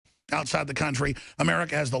outside the country.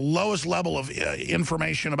 America has the lowest level of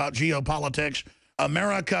information about geopolitics.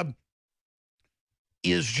 America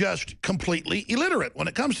is just completely illiterate when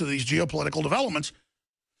it comes to these geopolitical developments.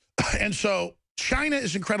 And so China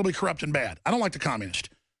is incredibly corrupt and bad. I don't like the communists.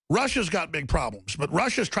 Russia's got big problems, but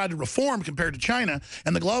Russia's tried to reform compared to China,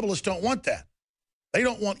 and the globalists don't want that. They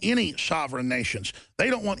don't want any sovereign nations. They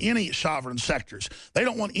don't want any sovereign sectors. They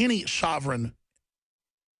don't want any sovereign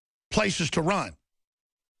places to run.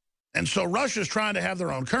 And so Russia's trying to have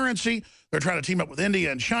their own currency. They're trying to team up with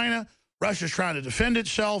India and China. Russia's trying to defend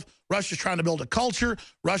itself. Russia's trying to build a culture.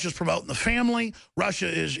 Russia's promoting the family. Russia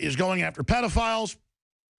is going after pedophiles.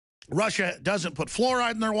 Russia doesn't put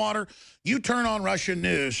fluoride in their water. You turn on Russian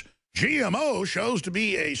news, GMO shows to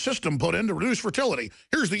be a system put in to reduce fertility.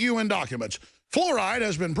 Here's the UN documents. Fluoride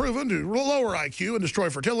has been proven to lower IQ and destroy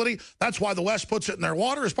fertility. That's why the West puts it in their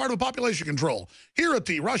water as part of population control. Here at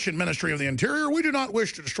the Russian Ministry of the Interior, we do not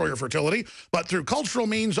wish to destroy your fertility, but through cultural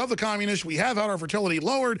means of the communists, we have had our fertility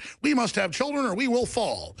lowered. We must have children or we will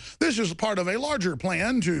fall. This is part of a larger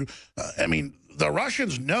plan to, I mean, the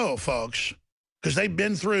Russians know, folks, because they've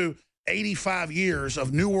been through 85 years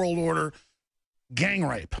of New World Order gang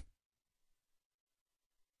rape.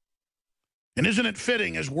 And isn't it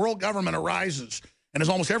fitting as world government arises and as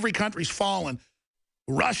almost every country's fallen,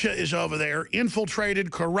 Russia is over there,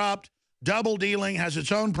 infiltrated, corrupt, double-dealing, has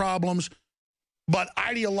its own problems, but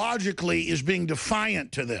ideologically is being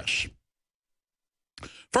defiant to this.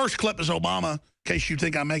 First clip is Obama, in case you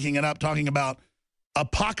think I'm making it up, talking about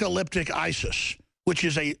apocalyptic ISIS, which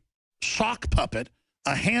is a sock puppet,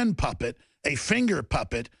 a hand puppet, a finger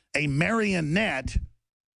puppet, a marionette,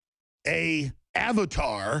 a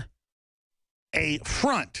avatar, a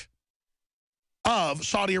front of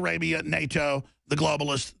Saudi Arabia, NATO, the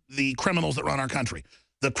globalists, the criminals that run our country.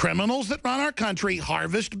 The criminals that run our country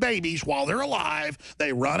harvest babies while they're alive.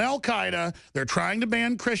 They run Al-Qaeda. They're trying to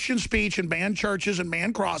ban Christian speech and ban churches and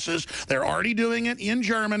ban crosses. They're already doing it in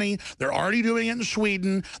Germany. They're already doing it in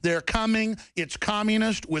Sweden. They're coming. It's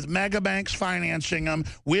communist with mega banks financing them,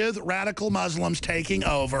 with radical Muslims taking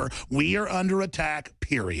over. We are under attack,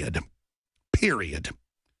 period. Period.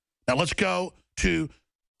 Now let's go to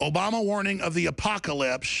Obama warning of the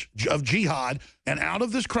apocalypse of jihad, and out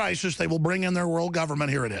of this crisis, they will bring in their world government.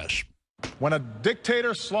 Here it is. When a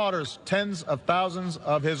dictator slaughters tens of thousands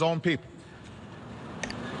of his own people,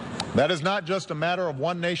 that is not just a matter of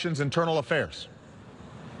one nation's internal affairs.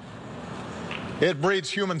 It breeds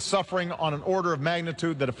human suffering on an order of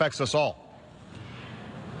magnitude that affects us all.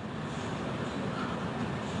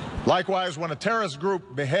 Likewise, when a terrorist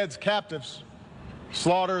group beheads captives,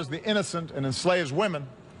 slaughters the innocent, and enslaves women,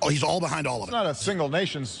 oh, he's all behind all of it. It's not a single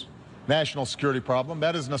nation's national security problem.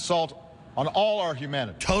 That is an assault on all our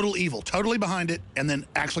humanity. Total evil, totally behind it, and then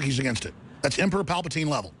acts like he's against it. That's Emperor Palpatine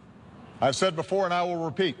level. I've said before, and I will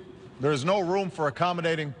repeat, there is no room for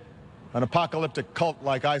accommodating an apocalyptic cult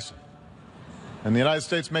like ISIL. And the United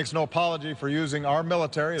States makes no apology for using our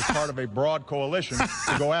military as part of a broad coalition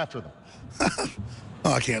to go after them.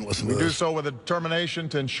 Oh, I can't listen to this. We do so with a determination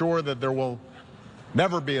to ensure that there will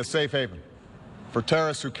never be a safe haven for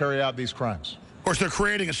terrorists who carry out these crimes. Of course, they're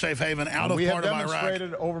creating a safe haven out of part of Iraq. We have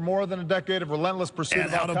demonstrated over more than a decade of relentless pursuit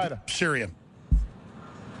of Al-Qaeda. Out of Syria.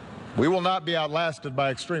 We will not be outlasted by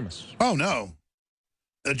extremists. Oh, no.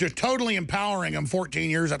 Just totally empowering them 14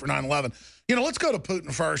 years after 9/11. You know, let's go to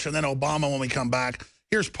Putin first and then Obama when we come back.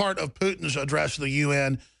 Here's part of Putin's address to the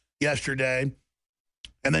UN yesterday,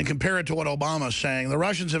 and then compare it to what Obama's saying. The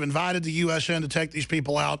Russians have invited the U.S. in to take these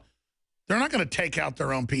people out. They're not going to take out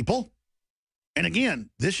their own people. And again,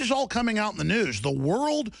 this is all coming out in the news. The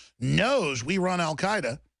world knows we run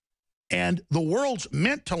Al-Qaeda, and the world's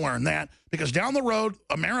meant to learn that because down the road,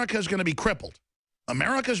 America is going to be crippled.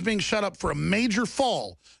 America is being set up for a major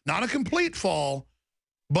fall, not a complete fall,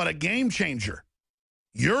 but a game changer.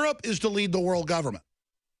 Europe is to lead the world government.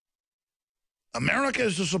 America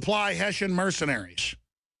is to supply Hessian mercenaries.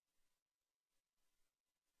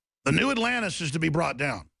 The new Atlantis is to be brought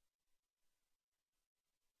down.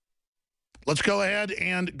 Let's go ahead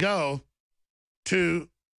and go to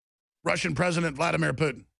Russian President Vladimir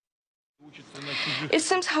Putin. It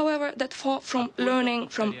seems, however, that far from learning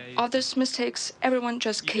from others' mistakes, everyone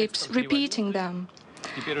just keeps repeating them.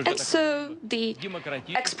 And so the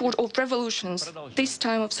export of revolutions, this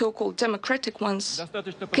time of so-called democratic ones,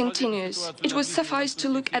 continues. It would suffice to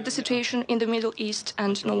look at the situation in the Middle East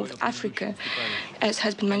and North Africa, as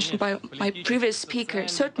has been mentioned by my previous speaker.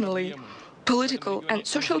 Certainly, political and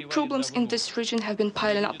social problems in this region have been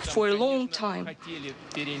piling up for a long time,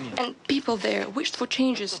 and people there wished for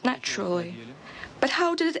changes naturally. But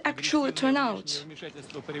how did it actually turn out?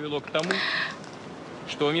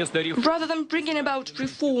 rather than bringing about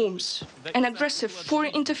reforms and aggressive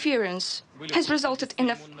foreign interference, has resulted in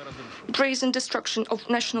a brazen destruction of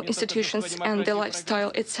national institutions and the lifestyle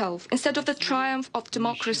itself. Instead of the triumph of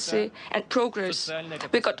democracy and progress,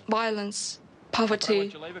 we got violence,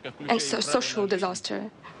 poverty, and social disaster.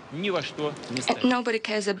 And nobody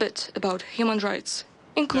cares a bit about human rights,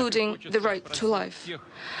 including the right to life.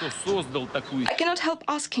 I cannot help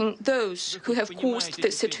asking those who have caused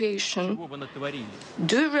this situation,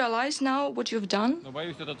 do you realize now what you've done?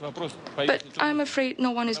 But I'm afraid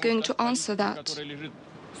no one is going to answer that.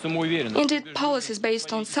 Indeed, policies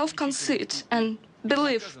based on self-conceit and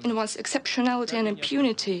belief in one's exceptionality and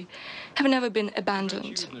impunity have never been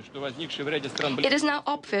abandoned. It is now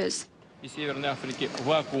obvious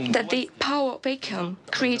that the power vacuum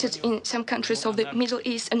created in some countries of the Middle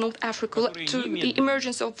East and North Africa led to the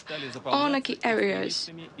emergence of anarchy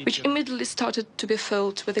areas, which immediately started to be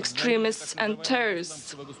filled with extremists and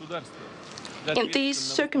terrorists. In these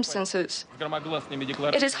circumstances,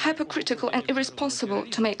 it is hypocritical and irresponsible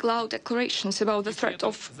to make loud declarations about the threat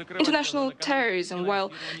of international terrorism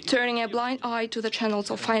while turning a blind eye to the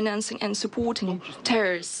channels of financing and supporting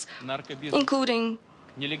terrorists, including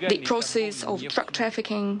the proceeds of drug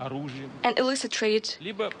trafficking and illicit trade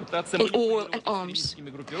in oil and arms.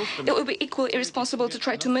 It would be equally irresponsible to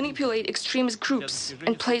try to manipulate extremist groups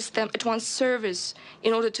and place them at one's service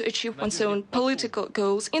in order to achieve one's own political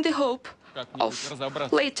goals in the hope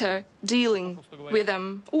of later dealing with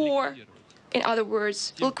them, or, in other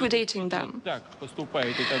words, liquidating them.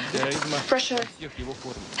 Russia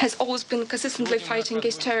has always been consistently fighting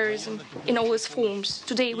against terrorism in all its forms.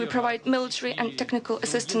 Today, we provide military and technical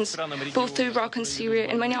assistance both to Iraq and Syria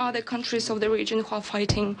and many other countries of the region who are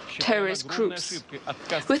fighting terrorist groups.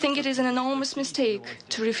 We think it is an enormous mistake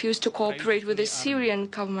to refuse to cooperate with the Syrian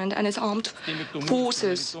government and its armed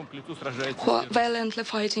forces who are valiantly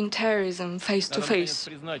fighting terrorism face to face.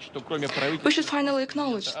 We should finally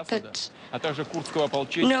acknowledge that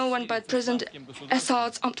no one but President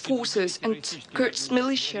Assad's armed forces and Kurds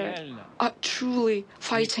militia are truly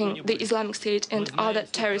fighting the Islamic State and other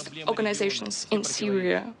terrorist organizations in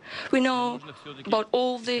Syria. We know about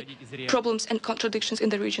all the problems and contradictions in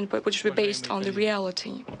the region, but which were based on the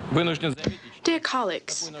reality. Dear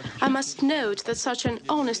colleagues, I must note that such an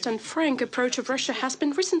honest and frank approach of Russia has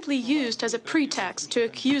been recently used as a pretext to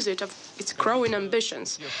accuse it of its growing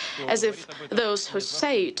ambitions, as if those who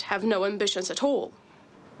say it have no ambitions at all.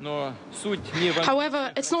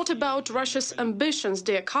 However, it's not about Russia's ambitions,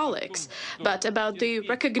 dear colleagues, but about the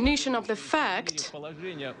recognition of the fact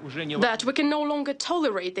that we can no longer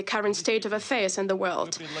tolerate the current state of affairs in the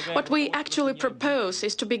world. What we actually propose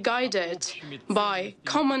is to be guided by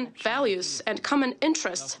common values and common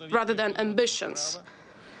interests rather than ambitions.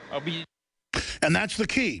 And that's the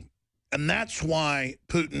key. And that's why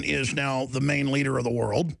Putin is now the main leader of the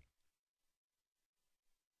world.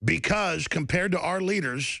 Because compared to our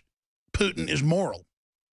leaders, Putin is moral.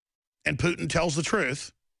 And Putin tells the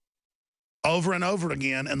truth over and over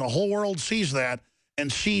again. And the whole world sees that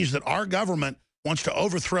and sees that our government wants to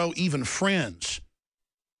overthrow even friends.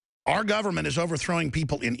 Our government is overthrowing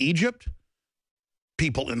people in Egypt,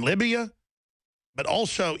 people in Libya, but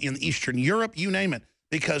also in Eastern Europe, you name it,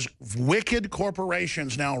 because wicked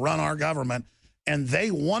corporations now run our government. And they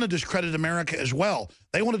want to discredit America as well.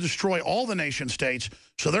 They want to destroy all the nation states,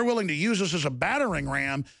 so they're willing to use us as a battering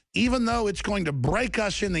ram, even though it's going to break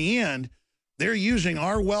us in the end. They're using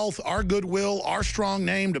our wealth, our goodwill, our strong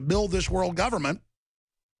name to build this world government.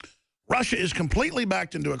 Russia is completely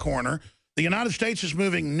backed into a corner. The United States is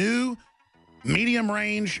moving new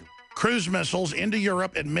medium-range cruise missiles into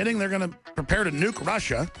Europe, admitting they're going to prepare to nuke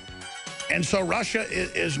Russia. And so Russia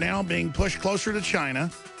is now being pushed closer to China.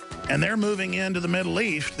 And they're moving into the Middle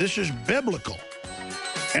East. This is biblical.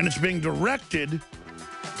 And it's being directed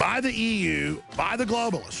by the EU, by the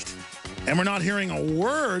globalists. And we're not hearing a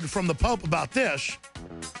word from the Pope about this.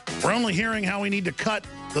 We're only hearing how we need to cut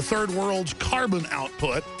the third world's carbon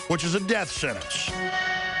output, which is a death sentence.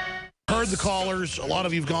 Heard the callers. A lot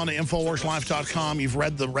of you have gone to InfoWarsLife.com. You've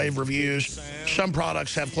read the rave reviews. Some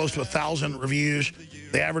products have close to 1,000 reviews.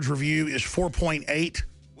 The average review is 4.8.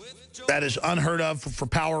 That is unheard of for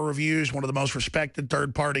Power Reviews, one of the most respected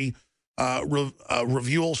third-party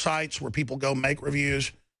review sites where people go make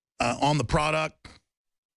reviews on the product.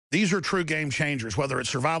 These are true game changers, whether it's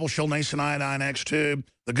Survival Shield Nascent Iodine X2,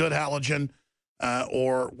 the Good Halogen,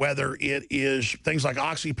 or whether it is things like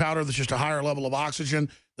Oxy Powder that's just a higher level of oxygen,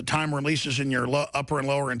 the time releases in your upper and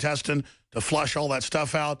lower intestine to flush all that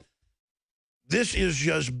stuff out. This is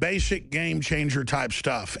just basic game changer type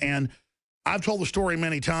stuff. And I've told the story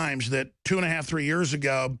many times that 2.5, 3 years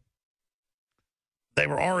ago, they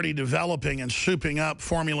were already developing and souping up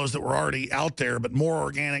formulas that were already out there, but more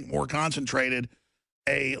organic, more concentrated,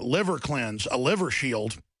 a liver cleanse, a liver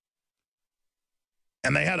shield.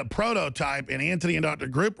 And they had a prototype, and Anthony and Dr.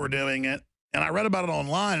 Group were doing it. And I read about it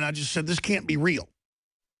online, and I just said, this can't be real.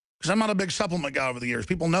 Because I'm not a big supplement guy over the years.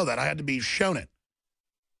 People know that. I had to be shown it.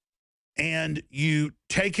 And you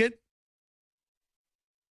take it.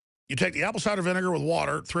 You take the apple cider vinegar with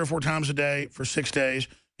water 3 or 4 times a day for 6 days.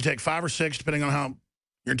 You take 5 or 6, depending on how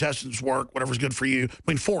your intestines work, whatever's good for you.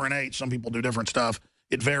 Between 4 and 8, some people do different stuff.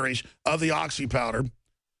 It varies, of the oxy powder.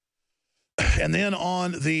 And then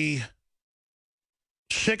on the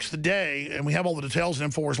 6th day, and we have all the details at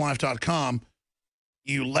InfoWarsLife.com,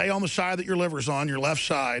 you lay on the side that your liver's on, your left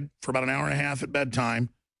side, for about an hour and a half at bedtime.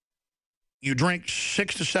 You drink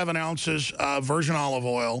 6 to 7 ounces of virgin olive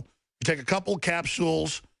oil. You take a couple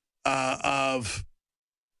capsules of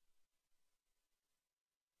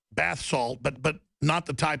bath salt, but not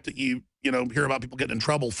the type that you hear about people getting in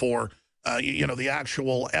trouble for. The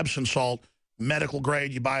actual Epsom salt, medical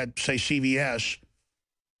grade, you buy at, say, CVS.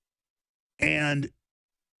 And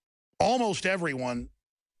almost everyone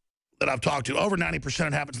that I've talked to, over 90%,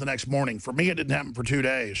 it happens the next morning. For me, it didn't happen for 2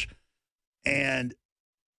 days. And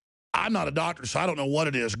I'm not a doctor, so I don't know what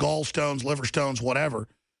it is, gallstones, liver stones, whatever.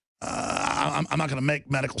 I'm not going to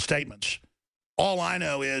make medical statements. All I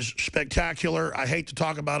know is spectacular. I hate to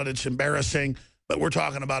talk about it. It's embarrassing. But we're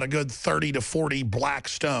talking about a good 30 to 40 black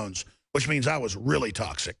stones, which means I was really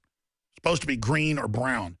toxic. Supposed to be green or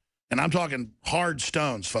brown. And I'm talking hard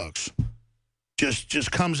stones, folks.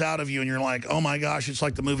 Just comes out of you, and you're like, oh, my gosh, it's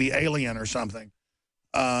like the movie Alien or something.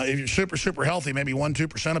 If you're super, super healthy, maybe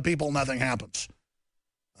 1-2% of people, nothing happens.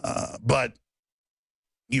 But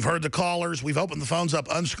you've heard the callers. We've opened the phones up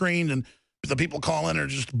unscreened, and the people calling are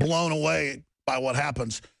just blown away by what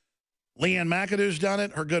happens. Leanne McAdoo's done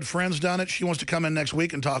it. Her good friend's done it. She wants to come in next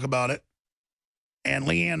week and talk about it. And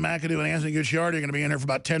Leanne McAdoo and Anthony Gucciardi are going to be in here for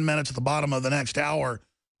about 10 minutes at the bottom of the next hour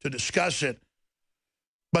to discuss it.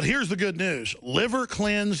 But here's the good news. Liver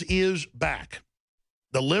Cleanse is back.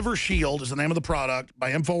 The Liver Shield is the name of the product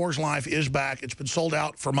by InfoWars Life is back. It's been sold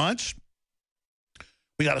out for months.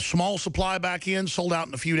 We got a small supply back in, sold out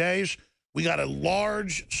in a few days. We got a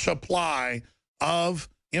large supply of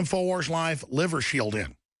InfoWars Life Liver Shield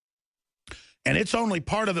in. And it's only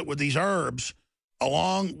part of it with these herbs,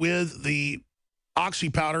 along with the oxy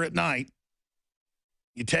powder at night.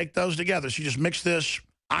 You take those together. So you just mix this.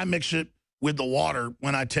 I mix it with the water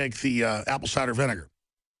when I take the apple cider vinegar.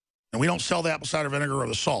 And we don't sell the apple cider vinegar or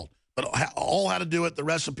the salt. But all how to do it, the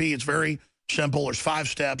recipe, it's very simple. There's 5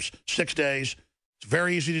 steps, 6 days. It's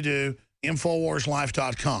very easy to do.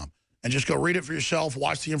 InfoWarsLife.com. And just go read it for yourself.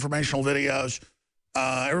 Watch the informational videos.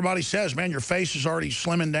 Everybody says, man, your face is already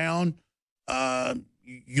slimming down.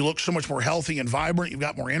 You look so much more healthy and vibrant. You've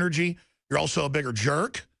got more energy. You're also a bigger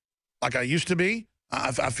jerk, like I used to be.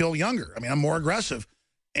 I feel younger. I mean, I'm more aggressive.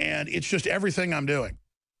 And it's just everything I'm doing.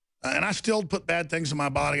 And I still put bad things in my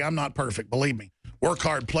body. I'm not perfect, believe me. Work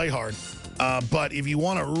hard, play hard. But if you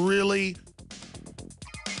want to really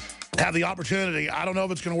have the opportunity, I don't know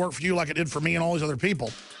if it's going to work for you like it did for me and all these other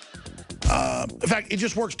people. In fact, it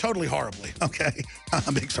just works totally horribly, okay?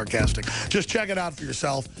 I'm being sarcastic. Just check it out for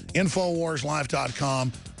yourself.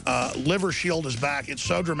 InfoWarsLife.com. Liver Shield is back. It's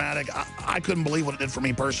so dramatic. I couldn't believe what it did for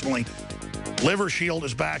me personally. Liver Shield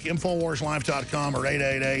is back. InfoWarsLife.com or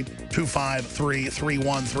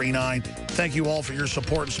 888-253-3139. Thank you all for your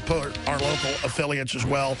support and support our local affiliates as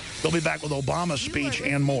well. They'll be back with Obama's speech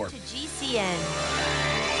and more. GCN.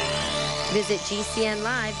 Visit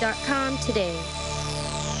GCNlive.com today.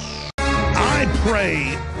 I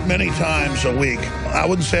pray many times a week. I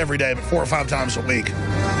wouldn't say every day, but 4 or 5 times a week.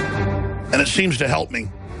 And it seems to help me.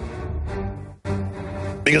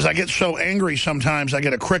 Because I get so angry sometimes, I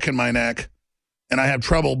get a crick in my neck, and I have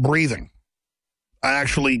trouble breathing. I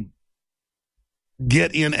actually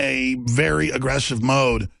get in a very aggressive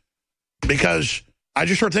mode because I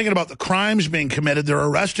just start thinking about the crimes being committed. They're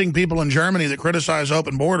arresting people in Germany that criticize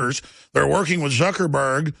open borders. They're working with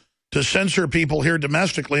Zuckerberg to censor people here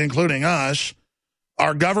domestically, including us.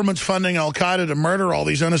 Our government's funding al-Qaeda to murder all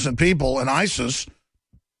these innocent people and ISIS.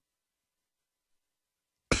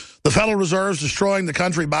 The Federal Reserve's destroying the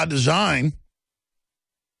country by design.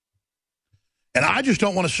 And I just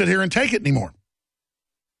don't want to sit here and take it anymore.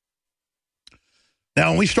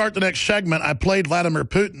 Now, when we start the next segment, I played Vladimir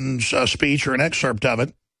Putin's speech, or an excerpt of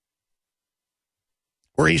it,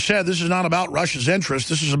 where he said this is not about Russia's interests.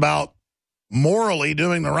 This is about morally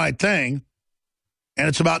doing the right thing. And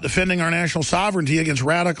it's about defending our national sovereignty against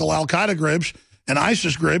radical al-Qaeda groups and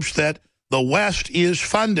ISIS groups that the West is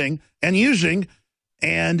funding and using.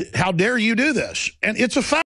 And how dare you do this? And it's a fact.